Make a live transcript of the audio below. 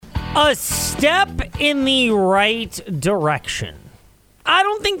A step in the right direction. I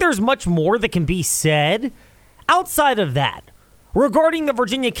don't think there's much more that can be said outside of that. Regarding the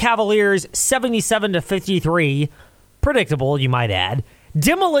Virginia Cavaliers' 77-53, predictable, you might add,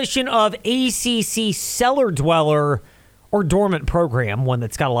 demolition of ACC cellar dweller or dormant program, one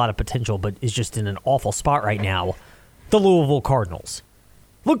that's got a lot of potential but is just in an awful spot right now, the Louisville Cardinals.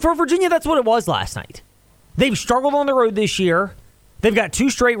 Look, for Virginia, that's what it was last night. They've struggled on the road this year. They've got 2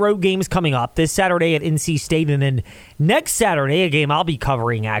 straight road games coming up, this Saturday at NC State, and then next Saturday, a game I'll be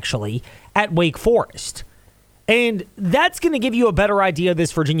covering, actually, at Wake Forest. And that's going to give you a better idea of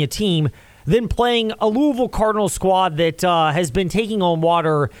this Virginia team than playing a Louisville Cardinals squad that has been taking on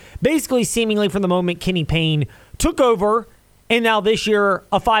water basically seemingly from the moment Kenny Payne took over, and now this year,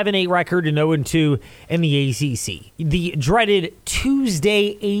 a 5-8 record and 0-2 in the ACC. The dreaded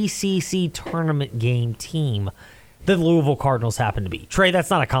Tuesday ACC tournament game team that the Louisville Cardinals happen to be. Trey,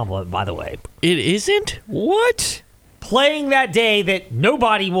 that's not a compliment, by the way. It isn't? What? Playing that day that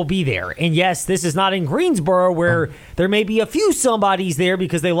nobody will be there. And yes, this is not in Greensboro where there may be a few somebodies there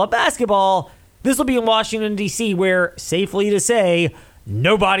because they love basketball. This will be in Washington, D.C., where, safely to say,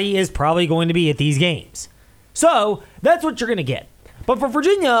 nobody is probably going to be at these games. So, that's what you're going to get. But for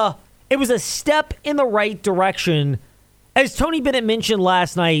Virginia, it was a step in the right direction, as Tony Bennett mentioned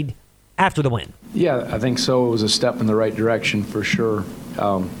last night after the win. Yeah, I think so. It was a step in the right direction for sure.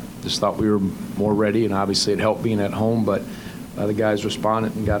 Just thought we were more ready, and obviously it helped being at home, but the guys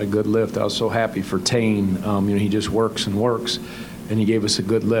responded and got a good lift. I was so happy for Tane. He just works and works, and he gave us a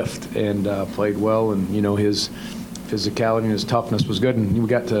good lift and played well, and his physicality and his toughness was good, and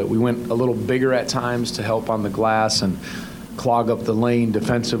we went a little bigger at times to help on the glass and clog up the lane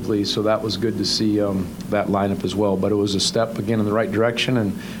defensively, so that was good to see that lineup as well. But it was a step again in the right direction,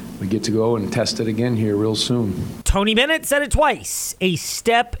 and we get to go and test it again here real soon. Tony Bennett said it twice. A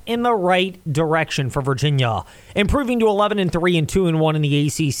step in the right direction for Virginia, improving to 11-3 and 2-1 in the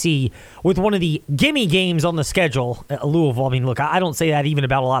ACC with one of the gimme games on the schedule. Louisville. I mean, look, I don't say that even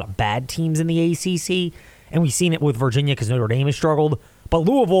about a lot of bad teams in the ACC, and we've seen it with Virginia because Notre Dame has struggled. But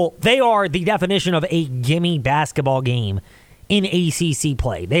Louisville, they are the definition of a gimme basketball game in ACC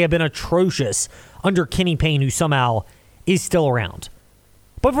play. They have been atrocious under Kenny Payne, who somehow is still around.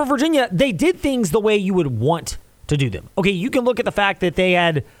 But for Virginia, they did things the way you would want to do them. Okay, you can look at the fact that they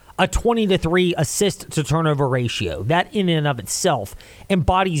had a 20-3 assist-to-turnover ratio. That in and of itself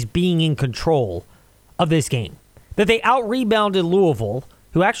embodies being in control of this game. That they out-rebounded Louisville,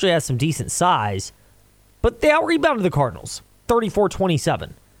 who actually has some decent size, but they out-rebounded the Cardinals,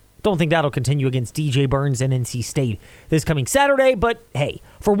 34-27. Don't think that'll continue against DJ Burns and NC State this coming Saturday, but hey,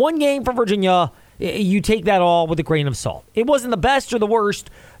 for one game for Virginia, you take that all with a grain of salt. It wasn't the best or the worst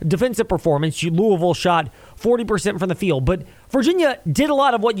defensive performance. Louisville shot 40% from the field, but Virginia did a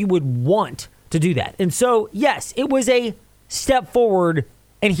lot of what you would want to do that. And so, yes, it was a step forward,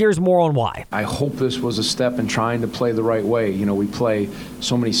 and here's more on why. I hope this was a step in trying to play the right way. We play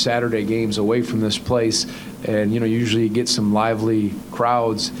so many Saturday games away from this place, and, usually you get some lively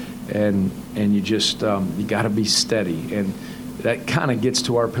crowds, and you just, you got to be steady. And that kind of gets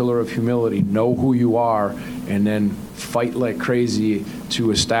to our pillar of humility. Know who you are, and then fight like crazy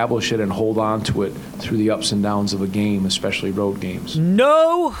to establish it and hold on to it through the ups and downs of a game, especially road games.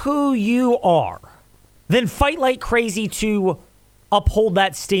 Know who you are, then fight like crazy to uphold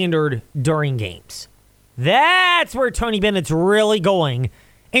that standard during games. That's where Tony Bennett's really going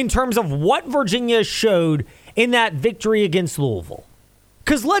in terms of what Virginia showed in that victory against Louisville.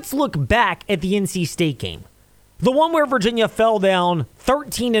 Because let's look back at the NC State game. The one where Virginia fell down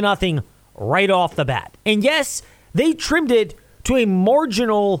 13-0 right off the bat. And yes, they trimmed it to a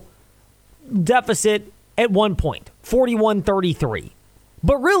marginal deficit at one point, 41-33.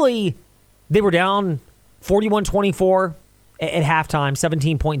 But really, they were down 41-24 at halftime,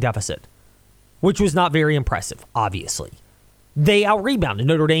 17-point deficit, which was not very impressive, obviously. They out-rebounded,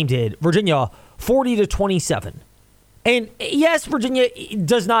 Notre Dame did, Virginia 40-27. And yes, Virginia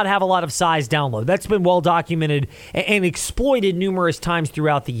does not have a lot of size down low. That's been well documented and exploited numerous times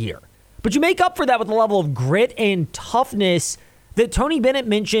throughout the year. But you make up for that with the level of grit and toughness that Tony Bennett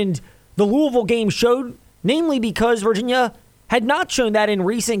mentioned the Louisville game showed, namely because Virginia had not shown that in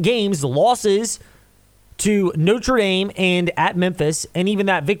recent games, losses to Notre Dame and at Memphis, and even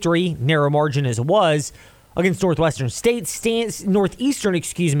that victory, narrow margin as it was, against Northeastern,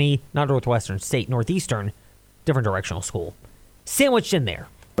 different directional school, sandwiched in there.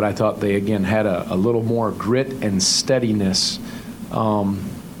 But I thought they, again, had a little more grit and steadiness.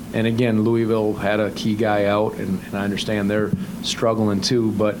 And again, Louisville had a key guy out, and I understand they're struggling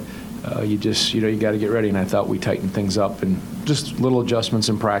too. But you got to get ready. And I thought we tightened things up and just little adjustments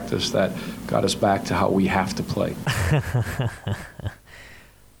in practice that got us back to how we have to play.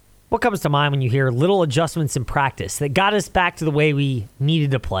 What comes to mind when you hear little adjustments in practice that got us back to the way we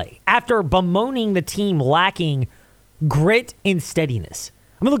needed to play after bemoaning the team lacking grit and steadiness?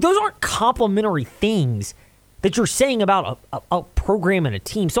 I mean, look, those aren't complimentary things that you're saying about a program and a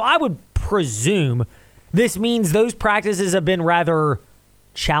team. So I would presume this means those practices have been rather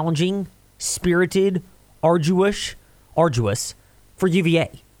challenging, spirited, arduous for UVA.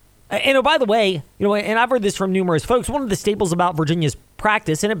 And oh, by the way, and I've heard this from numerous folks, one of the staples about Virginia's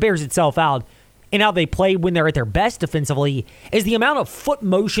practice, and it bears itself out in how they play when they're at their best defensively, is the amount of foot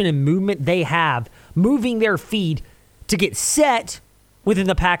motion and movement they have, moving their feet to get set within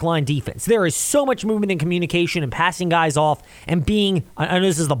the pack line defense. There is so much movement and communication and passing guys off and being, I know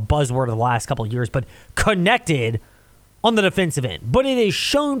this is the buzzword of the last couple of years, but connected on the defensive end. But it is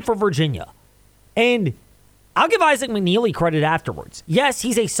shown for Virginia. And I'll give Isaac McNeely credit afterwards. Yes,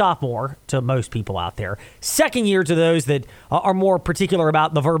 he's a sophomore to most people out there. Second year to those that are more particular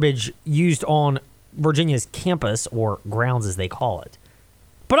about the verbiage used on Virginia's campus, or grounds as they call it.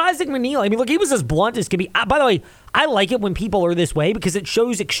 But Isaac McNeely, I mean, look, he was as blunt as could be. By the way, I like it when people are this way because it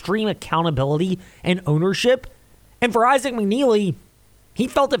shows extreme accountability and ownership. And for Isaac McNeely, he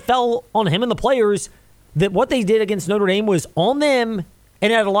felt it fell on him and the players that what they did against Notre Dame was on them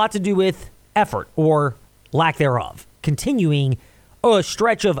and it had a lot to do with effort or lack thereof, continuing a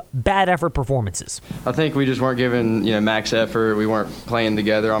stretch of bad effort performances. I think we just weren't giving max effort. We weren't playing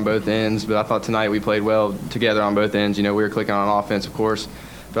together on both ends, but I thought tonight we played well together on both ends. We were clicking on offense, of course,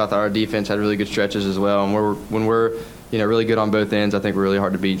 but I thought our defense had really good stretches as well. And when we're really good on both ends, I think we're really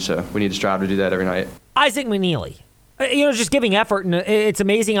hard to beat, so we need to strive to do that every night. Isaac McNeely, just giving effort, and it's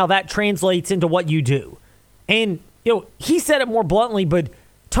amazing how that translates into what you do. And, he said it more bluntly, but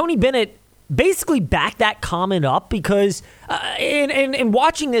Tony Bennett basically backed that comment up because in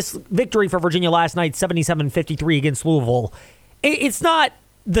watching this victory for Virginia last night, 77-53 against Louisville, it's not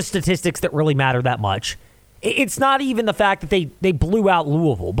the statistics that really matter that much. It's not even the fact that they blew out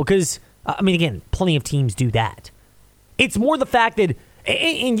Louisville because, again, plenty of teams do that. It's more the fact that,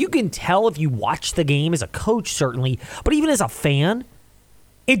 and you can tell if you watch the game as a coach, certainly, but even as a fan,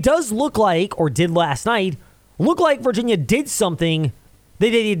 it does look like, or did last night, look like Virginia did something that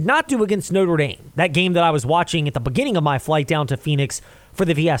they did not do against Notre Dame, that game that I was watching at the beginning of my flight down to Phoenix for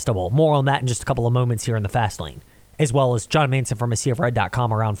the Fiesta Bowl. More on that in just a couple of moments here in the Fast Lane, as well as John Manson from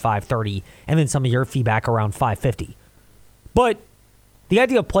AseaofRed.com around 5:30, and then some of your feedback around 5:50. But the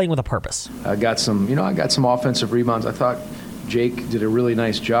idea of playing with a purpose. I got some offensive rebounds. I thought Jake did a really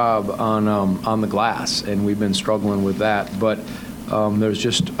nice job on the glass, and we've been struggling with that. But there's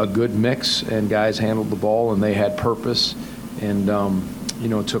just a good mix, and guys handled the ball, and they had purpose, and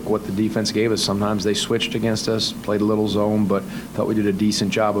took what the defense gave us. Sometimes they switched against us, played a little zone, but thought we did a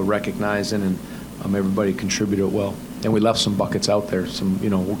decent job of recognizing, and everybody contributed well. And we left some buckets out there.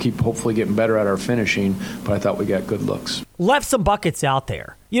 We'll keep hopefully getting better at our finishing, but I thought we got good looks. Left some buckets out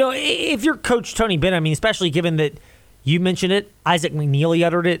there. If you're Coach Tony Bennett, especially given that you mentioned it, Isaac McNeely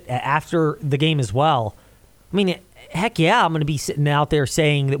uttered it after the game as well. Heck yeah, I'm going to be sitting out there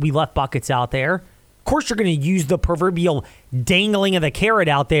saying that we left buckets out there. Of course, you're going to use the proverbial dangling of the carrot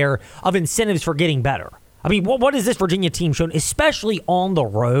out there of incentives for getting better. What has this Virginia team shown, especially on the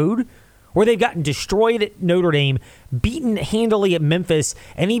road, where they've gotten destroyed at Notre Dame, beaten handily at Memphis,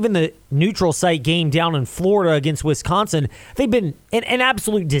 and even the neutral site game down in Florida against Wisconsin? They've been an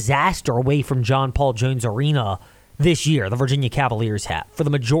absolute disaster away from John Paul Jones Arena this year, the Virginia Cavaliers have, for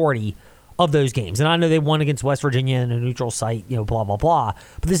the majority of those games. And I know they won against West Virginia in a neutral site, blah, blah, blah.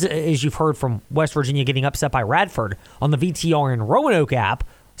 But this is, as you've heard from West Virginia getting upset by Radford on the VTR and Roanoke app,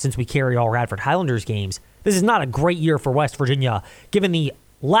 since we carry all Radford Highlanders games, this is not a great year for West Virginia, given the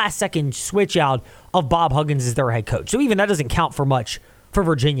last-second switch out of Bob Huggins as their head coach. So even that doesn't count for much for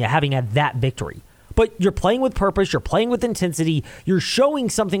Virginia, having had that victory. But you're playing with purpose, you're playing with intensity, you're showing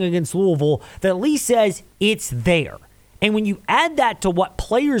something against Louisville that at least says it's there. And when you add that to what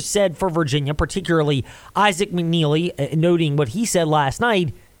players said for Virginia, particularly Isaac McNeely, noting what he said last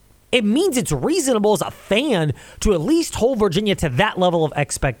night, it means it's reasonable as a fan to at least hold Virginia to that level of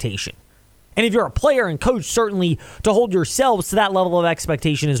expectation. And if you're a player and coach, certainly to hold yourselves to that level of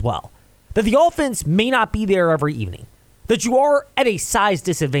expectation as well. That the offense may not be there every evening. That you are at a size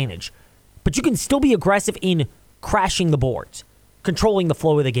disadvantage. But you can still be aggressive in crashing the boards, controlling the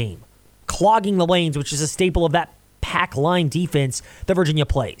flow of the game, clogging the lanes, which is a staple of that pack line defense that Virginia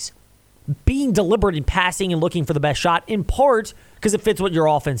plays. Being deliberate in passing and looking for the best shot, in part because it fits what your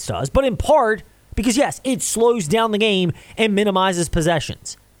offense does, but in part because, yes, it slows down the game and minimizes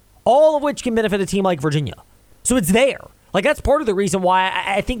possessions. all of which can benefit a team like Virginia. So it's there. Like, that's part of the reason why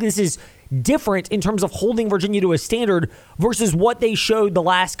I think this is different in terms of holding Virginia to a standard versus what they showed the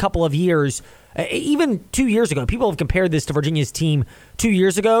last couple of years. Even 2 years ago, people have compared this to Virginia's team 2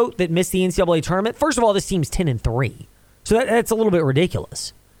 years ago that missed the NCAA tournament. First of all, this team's 10-3. So that's a little bit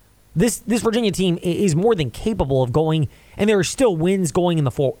ridiculous. This Virginia team is more than capable of going, and there are still wins going in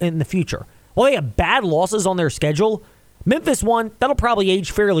the future. While they have bad losses on their schedule, Memphis won. That'll probably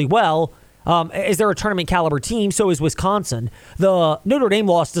age fairly well. As they're a tournament caliber team, so is Wisconsin. The Notre Dame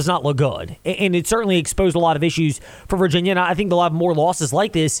loss does not look good, and it certainly exposed a lot of issues for Virginia, and I think they'll have more losses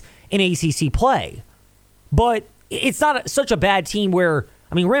like this in ACC play. But it's not such a bad team where,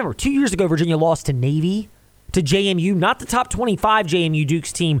 I mean, remember, 2 years ago, Virginia lost to Navy, to JMU, not the top 25 JMU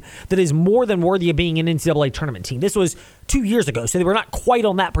Dukes team that is more than worthy of being an NCAA tournament team. This was 2 years ago, so they were not quite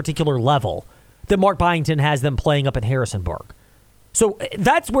on that particular level that Mark Byington has them playing up in Harrisonburg. So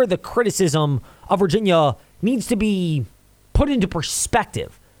that's where the criticism of Virginia needs to be put into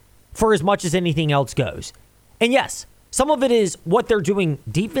perspective for as much as anything else goes. And yes, some of it is what they're doing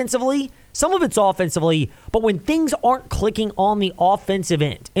defensively, some of it's offensively, but when things aren't clicking on the offensive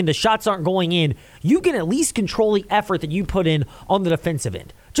end and the shots aren't going in, you can at least control the effort that you put in on the defensive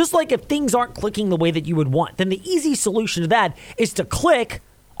end. Just like if things aren't clicking the way that you would want, then the easy solution to that is to click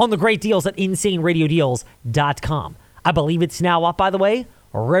on the great deals at InsaneRadioDeals.com. I believe it's now up, by the way.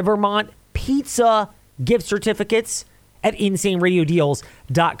 Rivermont Pizza gift certificates at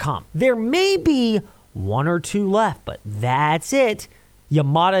InsaneRadioDeals.com. There may be one or two left, but that's it.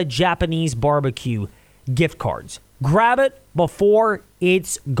 Yamada Japanese Barbecue gift cards. Grab it before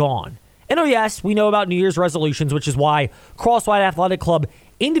it's gone. And oh yes, we know about New Year's resolutions, which is why Crosswhite Athletic Club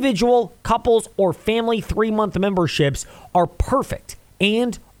individual, couples, or family 3-month memberships are perfect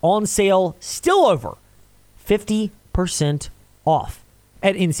and on sale still over 50% off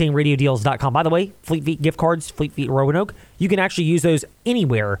at InsaneRadioDeals.com. By the way, Fleet Feet gift cards, Fleet Feet Roanoke, you can actually use those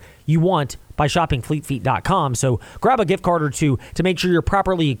anywhere you want by shopping FleetFeet.com. So grab a gift card or two to make sure you're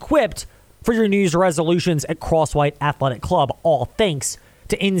properly equipped for your New Year's resolutions at Crosswhite Athletic Club, all thanks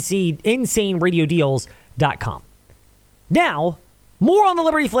to InsaneRadioDeals.com. Now, more on the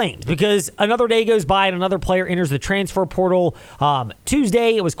Liberty Flames, because another day goes by and another player enters the transfer portal.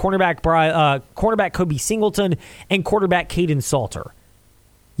 Tuesday, it was cornerback Kobe Singleton and quarterback Kaidon Salter.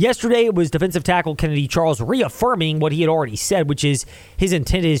 Yesterday, it was defensive tackle Kennedy Charles reaffirming what he had already said, which is his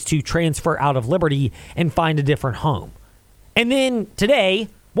intent is to transfer out of Liberty and find a different home. And then today,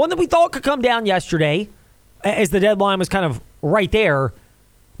 one that we thought could come down yesterday, as the deadline was kind of right there,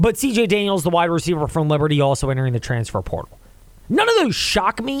 but C.J. Daniels, the wide receiver from Liberty, also entering the transfer portal. None of those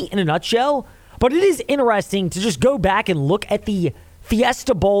shock me in a nutshell, but it is interesting to just go back and look at the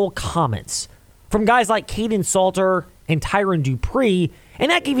Fiesta Bowl comments from guys like Kaidon Salter and Tyron Dupree,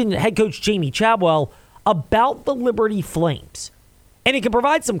 and heck, even head coach Jamie Chadwell about the Liberty Flames. And it can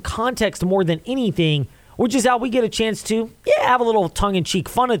provide some context more than anything, which is how we get a chance to, have a little tongue-in-cheek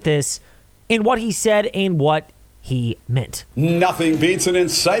fun at this in what he said and what he meant. Nothing beats an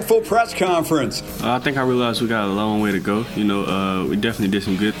insightful press conference. I think I realized we got a long way to go. We definitely did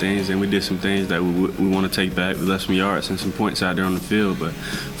some good things, and we did some things that we want to take back. We left some yards and some points out there on the field, but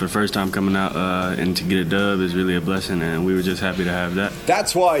for the first time coming out and to get a dub is really a blessing, and we were just happy to have that.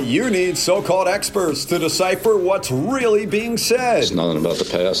 That's why you need so-called experts to decipher what's really being said. It's nothing about the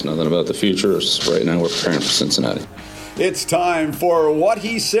past, nothing about the future. Right now we're preparing for Cincinnati. It's time for What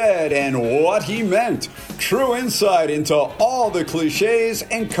He Said and What He Meant. True insight into all the cliches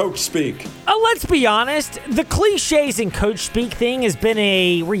and coach speak. Let's be honest, the cliches and coach speak thing has been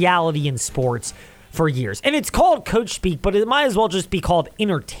a reality in sports for years. And it's called coach speak, but it might as well just be called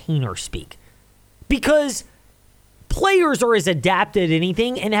entertainer speak. Because players are as adapted as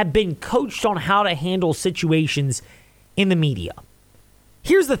anything and have been coached on how to handle situations in the media.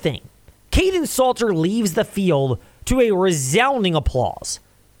 Here's the thing. Kaidon Salter leaves the field to a resounding applause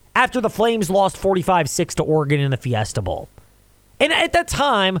after the Flames lost 45-6 to Oregon in the Fiesta Bowl. And at that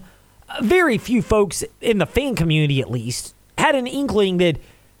time, very few folks in the fan community, at least, had an inkling that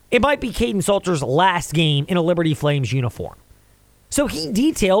it might be Kaidon Salter's last game in a Liberty Flames uniform. So he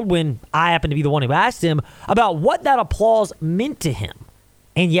detailed, when I happened to be the one who asked him, about what that applause meant to him.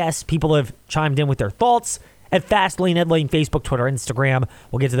 And yes, people have chimed in with their thoughts at Fastlane, Edlane, Facebook, Twitter, Instagram.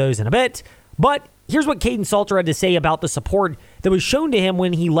 We'll get to those in a bit. But here's what Kaidon Salter had to say about the support that was shown to him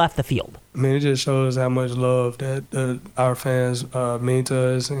when he left the field. I mean, it just shows how much love that our fans mean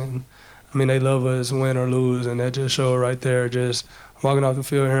to us. And, I mean, they love us win or lose, and that just showed right there. Just walking off the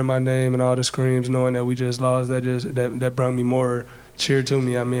field, hearing my name and all the screams, knowing that we just lost, that brought me more cheer to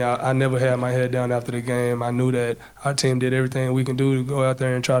me. I mean, I never had my head down after the game. I knew that our team did everything we can do to go out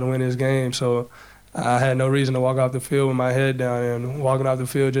there and try to win this game. So I had no reason to walk off the field with my head down. And walking off the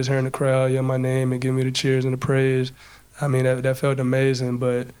field, just hearing the crowd yell my name and give me the cheers and the praise, I mean, that felt amazing.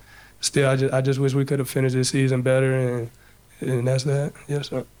 But still, I just wish we could have finished this season better, and that's that. Yes,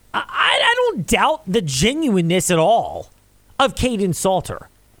 sir. I don't doubt the genuineness at all of Kaidon Salter.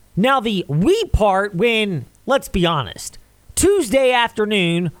 Now, the we part when, let's be honest, Tuesday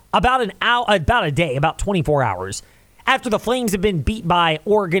afternoon, about 24 hours after the Flames have been beat by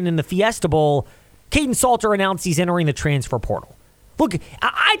Oregon in the Fiesta Bowl, Kaidon Salter announced he's entering the transfer portal. Look,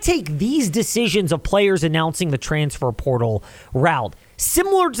 I take these decisions of players announcing the transfer portal route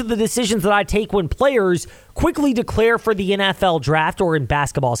similar to the decisions that I take when players quickly declare for the NFL draft, or in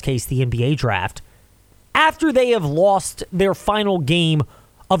basketball's case, the NBA draft, after they have lost their final game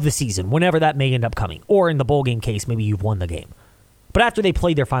of the season, whenever that may end up coming. Or in the bowl game case, maybe you've won the game. But after they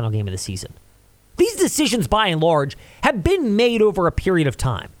played their final game of the season. These decisions, by and large, have been made over a period of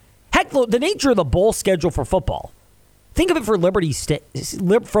time. Heck, the nature of the bowl schedule for football, think of it from Liberty's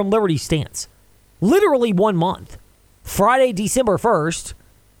stance. Literally 1 month. Friday, December 1st,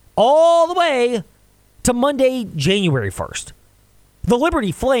 all the way to Monday, January 1st. The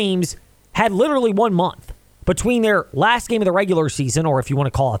Liberty Flames had literally 1 month between their last game of the regular season, or if you want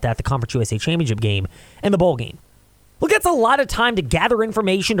to call it that, the Conference USA Championship game, and the bowl game. Look, that's a lot of time to gather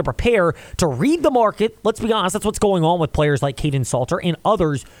information, to prepare, to read the market. Let's be honest, that's what's going on with players like Kaidon Salter and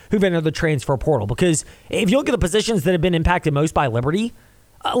others who've entered the transfer portal. Because if you look at the positions that have been impacted most by Liberty,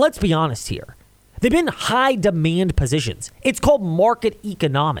 let's be honest here. They've been high-demand positions. It's called market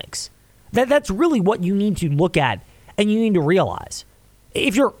economics. That's really what you need to look at and you need to realize.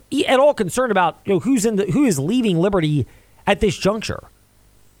 If you're at all concerned about who is leaving Liberty at this juncture,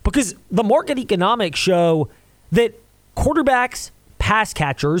 because the market economics show that quarterbacks, pass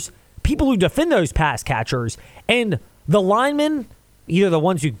catchers, people who defend those pass catchers, and the linemen, either the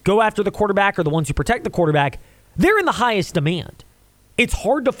ones who go after the quarterback or the ones who protect the quarterback, they're in the highest demand. It's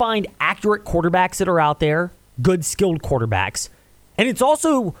hard to find accurate quarterbacks that are out there, good, skilled quarterbacks. And it's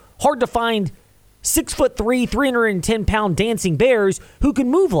also hard to find 6'3", 310-pound dancing bears who can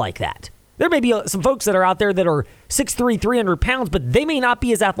move like that. There may be some folks that are out there that are 6'3", 300 pounds, but they may not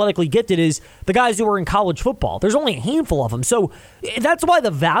be as athletically gifted as the guys who are in college football. There's only a handful of them. So that's why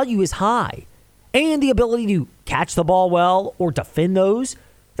the value is high. And the ability to catch the ball well or defend those,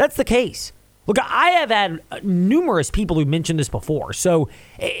 that's the case. Look, I have had numerous people who mentioned this before, so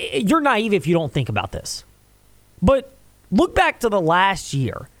you're naive if you don't think about this. But look back to the last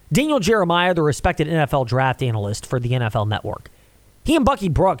year. Daniel Jeremiah, the respected NFL draft analyst for the NFL Network, he and Bucky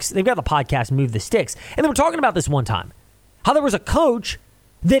Brooks, they've got the podcast Move the Sticks, and they were talking about this one time, how there was a coach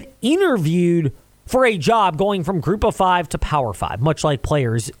that interviewed for a job going from Group of 5 to Power 5, much like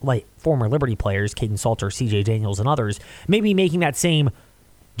players, like former Liberty players, Kaidon Salter, CJ Daniels, and others, maybe making that same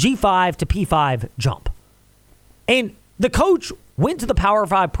G5 to P5 jump. And the coach went to the Power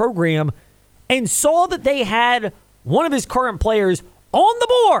 5 program and saw that they had one of his current players on the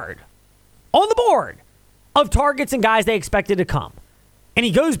board of targets and guys they expected to come. And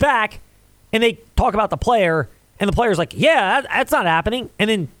he goes back and they talk about the player, and the player's like, yeah, that's not happening. And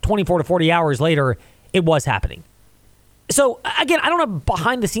then 24 to 40 hours later, it was happening. So, again, I don't have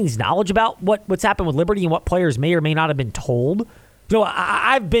behind-the-scenes knowledge about what's happened with Liberty and what players may or may not have been told.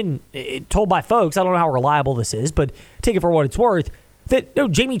 I've been told by folks, I don't know how reliable this is, but take it for what it's worth, that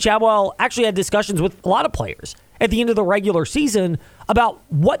Jamie Chadwell actually had discussions with a lot of players at the end of the regular season about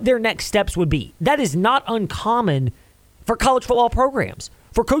what their next steps would be. That is not uncommon for college football programs,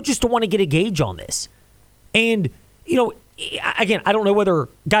 for coaches to want to get a gauge on this. And, again, I don't know whether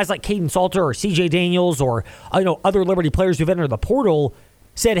guys like Kaidon Salter or CJ Daniels or other Liberty players who've entered the portal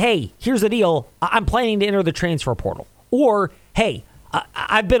said, hey, here's the deal, I'm planning to enter the transfer portal. Or, hey,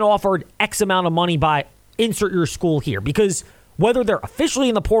 I've been offered X amount of money by insert your school here. Because whether they're officially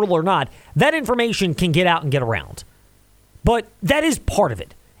in the portal or not, that information can get out and get around. But that is part of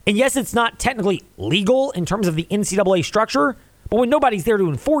it. And yes, it's not technically legal in terms of the NCAA structure, but when nobody's there to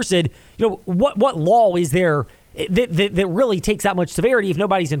enforce it, what law is there that really takes that much severity if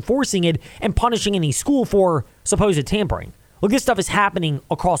nobody's enforcing it and punishing any school for supposed tampering? Look, this stuff is happening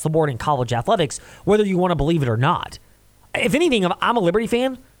across the board in college athletics, whether you want to believe it or not. If anything, if I'm a Liberty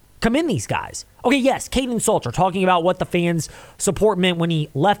fan, commend these guys. Okay, yes, Kaidon Salter talking about what the fans' support meant when he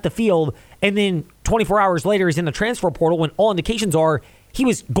left the field, and then 24 hours later he's in the transfer portal when all indications are he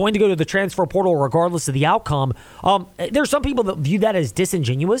was going to go to the transfer portal regardless of the outcome. There's some people that view that as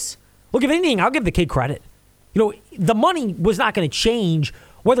disingenuous. Look, if anything, I'll give the kid credit. The money was not going to change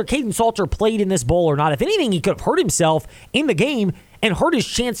whether Kaidon Salter played in this bowl or not. If anything, he could have hurt himself in the game and hurt his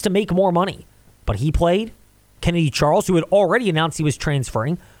chance to make more money. But he played. Kennedy Charles, who had already announced he was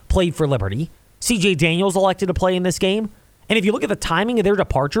transferring, played for Liberty. CJ Daniels elected to play in this game. And if you look at the timing of their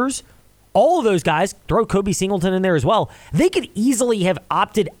departures, all of those guys, throw Kobe Singleton in there as well, they could easily have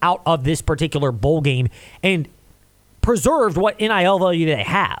opted out of this particular bowl game and preserved what NIL value they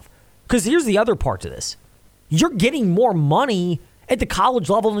have. Because here's the other part to this. You're getting more money at the college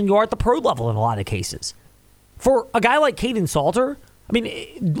level than you are at the pro level in a lot of cases. For a guy like Kaidon Salter, I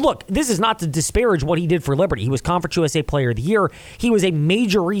mean, look, this is not to disparage what he did for Liberty. He was Conference USA Player of the Year. He was a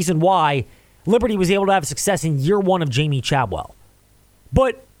major reason why Liberty was able to have success in year one of Jamie Chadwell.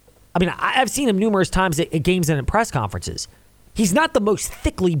 But, I mean, I've seen him numerous times at games and at press conferences. He's not the most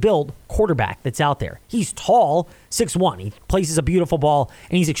thickly built quarterback that's out there. He's tall, 6'1". He places a beautiful ball,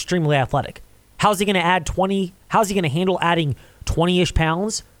 and he's extremely athletic. How's he going to add 20? How's he going to handle adding 20-ish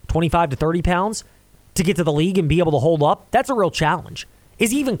pounds, 25 to 30 pounds to get to the league and be able to hold up? That's a real challenge.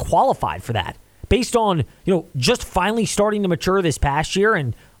 Is he even qualified for that? Based on, just finally starting to mature this past year,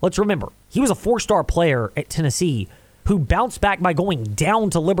 and let's remember, he was a 4-star player at Tennessee who bounced back by going down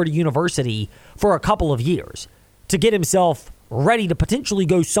to Liberty University for a couple of years to get himself ready to potentially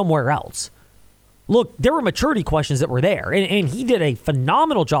go somewhere else. Look, there were maturity questions that were there, and he did a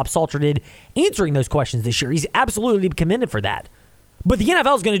phenomenal job, Salter did, answering those questions this year. He's absolutely commended for that. But the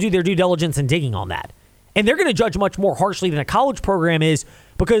NFL is going to do their due diligence and digging on that. And they're going to judge much more harshly than a college program is,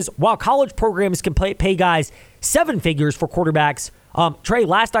 because while college programs can pay guys 7 figures for quarterbacks, Trey,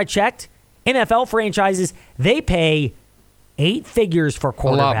 last I checked, NFL franchises, they pay 8 figures for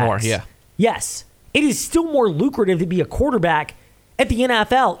quarterbacks. A lot more, yeah. Yes. It is still more lucrative to be a quarterback at the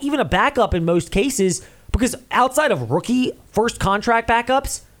NFL, even a backup in most cases, because outside of rookie first contract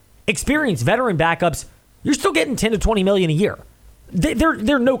backups, experienced veteran backups, you're still getting 10 to 20 million a year.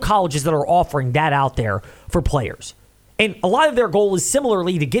 There are no colleges that are offering that out there for players. And a lot of their goal is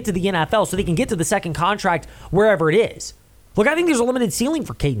similarly to get to the NFL so they can get to the second contract wherever it is. Look, I think there's a limited ceiling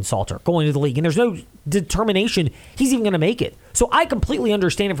for Kaidon Salter going to the league, and there's no determination he's even going to make it. So I completely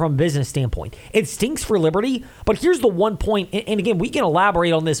understand it from a business standpoint. It stinks for Liberty, but here's the one point, and again, we can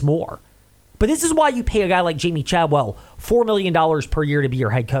elaborate on this more. But this is why you pay a guy like Jamie Chadwell $4 million per year to be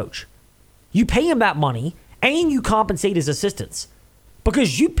your head coach. You pay him that money, and you compensate his assistants.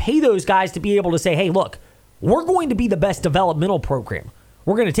 Because you pay those guys to be able to say, hey, look, we're going to be the best developmental program.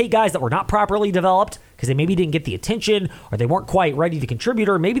 We're going to take guys that were not properly developed because they maybe didn't get the attention or they weren't quite ready to contribute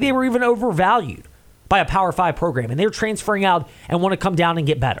or maybe they were even overvalued by a Power 5 program and they're transferring out and want to come down and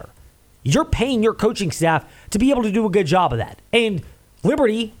get better. You're paying your coaching staff to be able to do a good job of that. And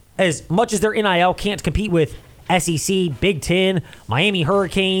Liberty, as much as their NIL can't compete with SEC, Big Ten, Miami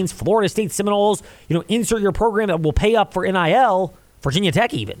Hurricanes, Florida State Seminoles, insert your program that will pay up for NIL, Virginia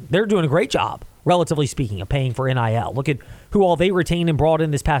Tech even. They're doing a great job, relatively speaking, of paying for NIL. Look at who all they retained and brought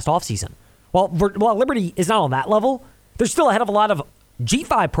in this past offseason. While Liberty is not on that level, they're still ahead of a lot of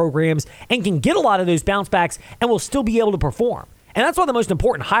G5 programs and can get a lot of those bounce backs and will still be able to perform. And that's why the most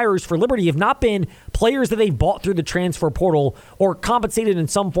important hires for Liberty have not been players that they've bought through the transfer portal or compensated in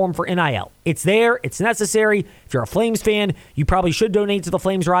some form for NIL. It's there. It's necessary. If you're a Flames fan, you probably should donate to the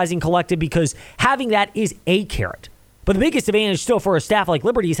Flames Rising Collective because having that is a carrot. But the biggest advantage still for a staff like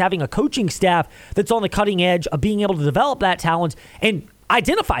Liberty is having a coaching staff that's on the cutting edge of being able to develop that talent and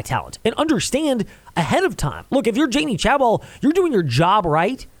identify talent and understand ahead of time. Look, if you're Jamie Chadwell, you're doing your job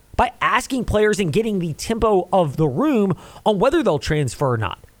right by asking players and getting the tempo of the room on whether they'll transfer or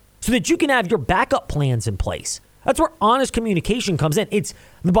not so that you can have your backup plans in place. That's where honest communication comes in. It's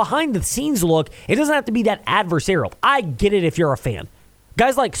the behind-the-scenes look. It doesn't have to be that adversarial. I get it if you're a fan.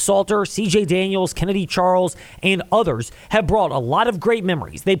 Guys like Salter, CJ Daniels, Kennedy Charles, and others have brought a lot of great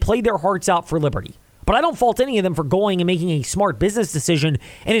memories. They played their hearts out for Liberty. But I don't fault any of them for going and making a smart business decision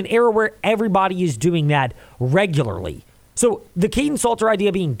in an era where everybody is doing that regularly. So the Kaidon Salter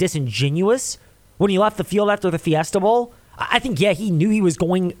idea being disingenuous when he left the field after the Fiesta Bowl, I think, yeah, he knew he was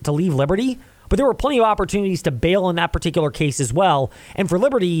going to leave Liberty, but there were plenty of opportunities to bail in that particular case as well. And for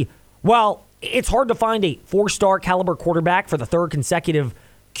Liberty, while it's hard to find a 4-star caliber quarterback for the third consecutive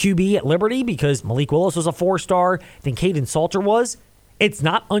QB at Liberty because Malik Willis was a 4-star, then Kaidon Salter was. It's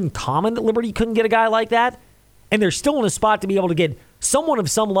not uncommon that Liberty couldn't get a guy like that. And they're still in a spot to be able to get someone of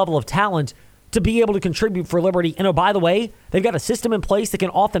some level of talent to be able to contribute for Liberty. And oh, by the way, they've got a system in place that can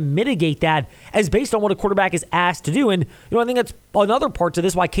often mitigate that as based on what a quarterback is asked to do. And, I think that's another part to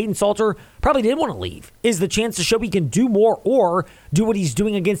this why Kaidon Salter probably did want to leave, is the chance to show he can do more or do what he's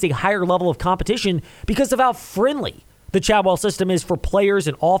doing against a higher level of competition because of how friendly the Chadwell system is for players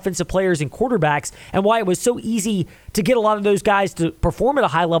and offensive players and quarterbacks and why it was so easy to get a lot of those guys to perform at a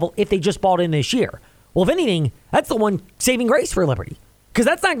high level if they just bought in this year. Well, if anything, that's the one saving grace for Liberty, because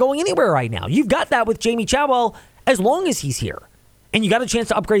that's not going anywhere right now. You've got that with Jamie Chadwell as long as he's here. And you got a chance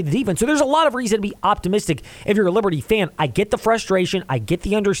to upgrade the defense. So there's a lot of reason to be optimistic if you're a Liberty fan. I get the frustration. I get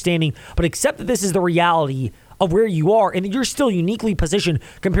the understanding. But accept that this is the reality of where you are and that you're still uniquely positioned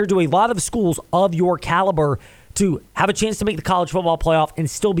compared to a lot of schools of your caliber to have a chance to make the college football playoff and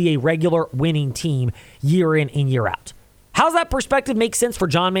still be a regular winning team year in and year out. How's that perspective make sense for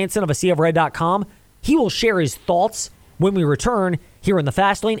John Manson of ASeaofRed.com? He will share his thoughts when we return here in the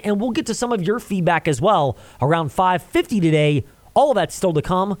Fast Lane, and we'll get to some of your feedback as well around 5:50 today. All of that's still to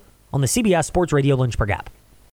come on the CBS Sports Radio Lynchburg app.